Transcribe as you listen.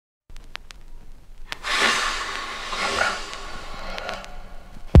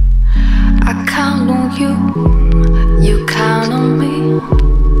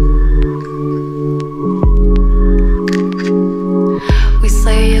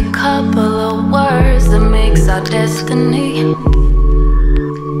a couple of words that makes our destiny.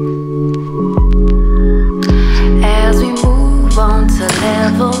 As we move on to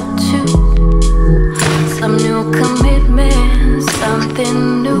level 2, some new commitments,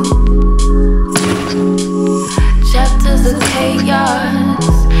 something new. Chapters of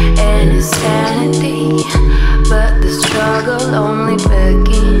chaos and insanity, but the struggle only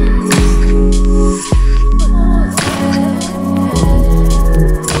begins.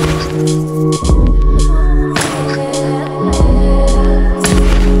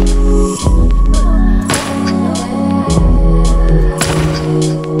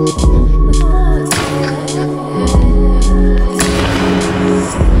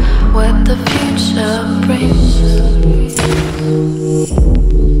 What the future brings,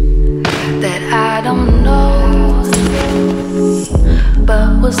 that I don't know, but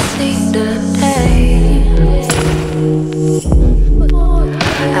we'll see today.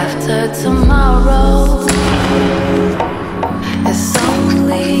 After tomorrow, it's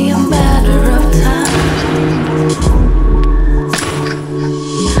only a matter of time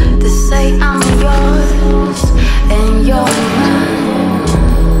to say I'm yours and you're mine.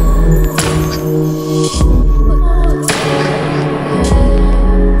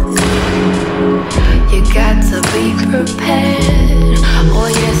 You got to be prepared, or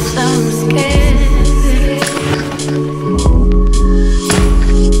yes, I'm scared.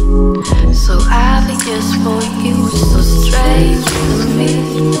 So obvious for you, so strange to me.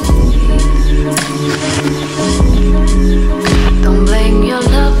 Don't blame your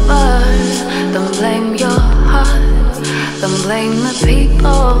lovers, don't blame your heart, don't blame the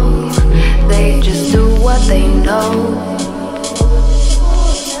people. They just do what they know.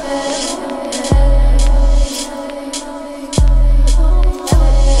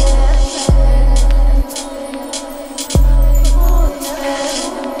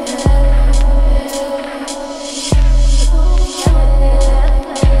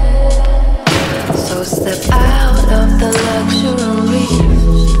 Step out of the luxury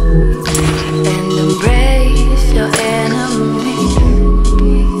and embrace your enemy.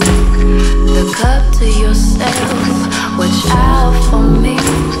 Look up to yourself, watch out for me.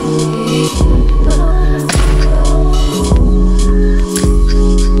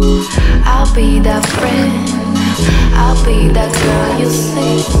 I'll be that friend, I'll be that girl you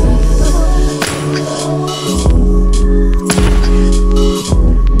see.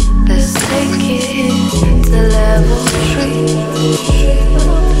 Let's take it to level 3.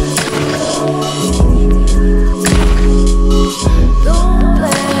 Don't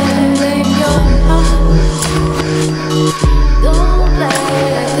play.